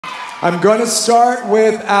I'm going to start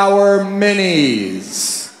with our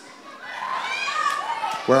minis.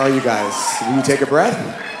 Where are you guys? Will you take a breath?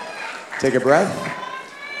 Take a breath.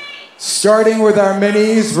 Starting with our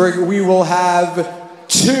minis, we will have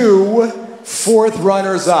 2 fourth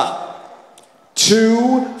runners up.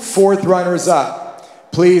 2 fourth runners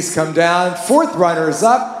up. Please come down. Fourth runners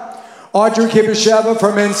up. Audrey Kibisheva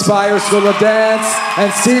from Inspire School of Dance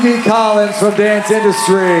and Stevie Collins from Dance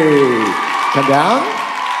Industry. Come down.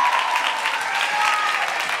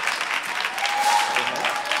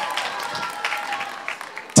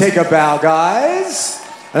 Take a bow, guys.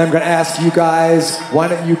 And I'm going to ask you guys, why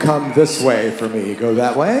don't you come this way for me? Go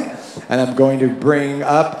that way. And I'm going to bring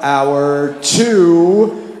up our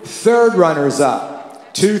 2 third runners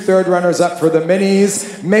up. 2 third runners up for the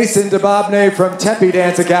minis. Mason DeBobne from Tempe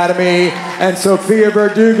Dance Academy and Sofia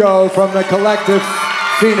Verdugo from the Collective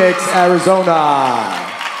Phoenix, Arizona.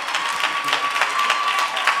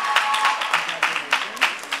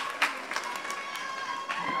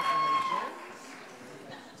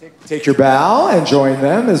 Take your bow and join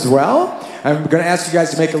them as well. I'm going to ask you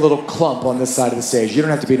guys to make a little clump on this side of the stage. You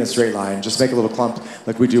don't have to be in a straight line. Just make a little clump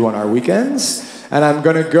like we do on our weekends. And I'm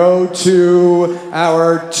going to go to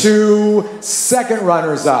our 2 second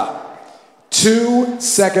runners up. 2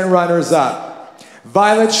 second runners up.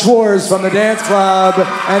 Violet Schwartz from the Dance Club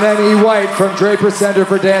and Annie White from Draper Center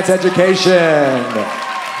for Dance Education.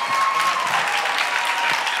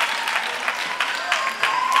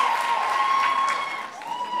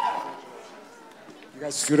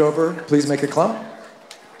 Scoot over, please make a clump.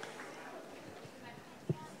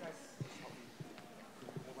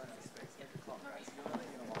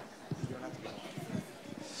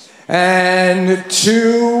 And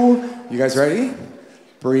 2, you guys ready?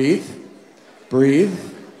 Breathe, breathe,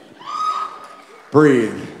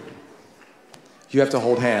 breathe. You have to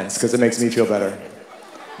hold hands because it makes me feel better.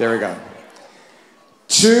 There we go.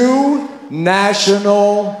 2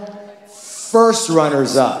 national first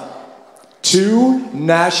runners up. 2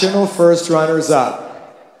 national first runners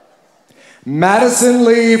up. Madison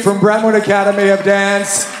Lee from Brentwood Academy of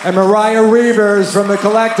Dance and Mariah Reavers from the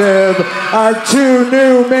Collective are 2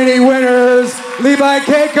 new mini winners. Levi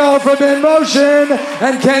Keiko from In Motion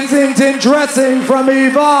and Kensington Dressing from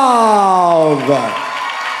Evolve.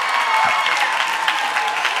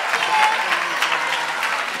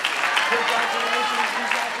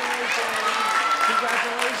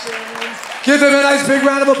 Give them a nice big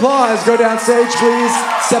round of applause. Go down stage, please.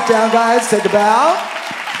 Step down, guys. Take a bow.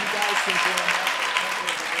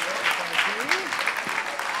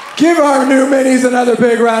 Give our new minis another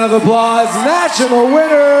big round of applause. National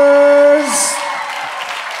winners.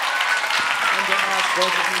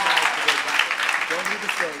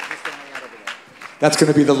 That's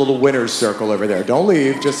going to be the little winner's circle over there. Don't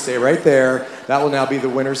leave. Just stay right there. That will now be the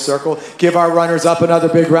winner's circle. Give our runners up another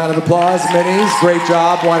big round of applause. Minis, great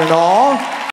job, one and all.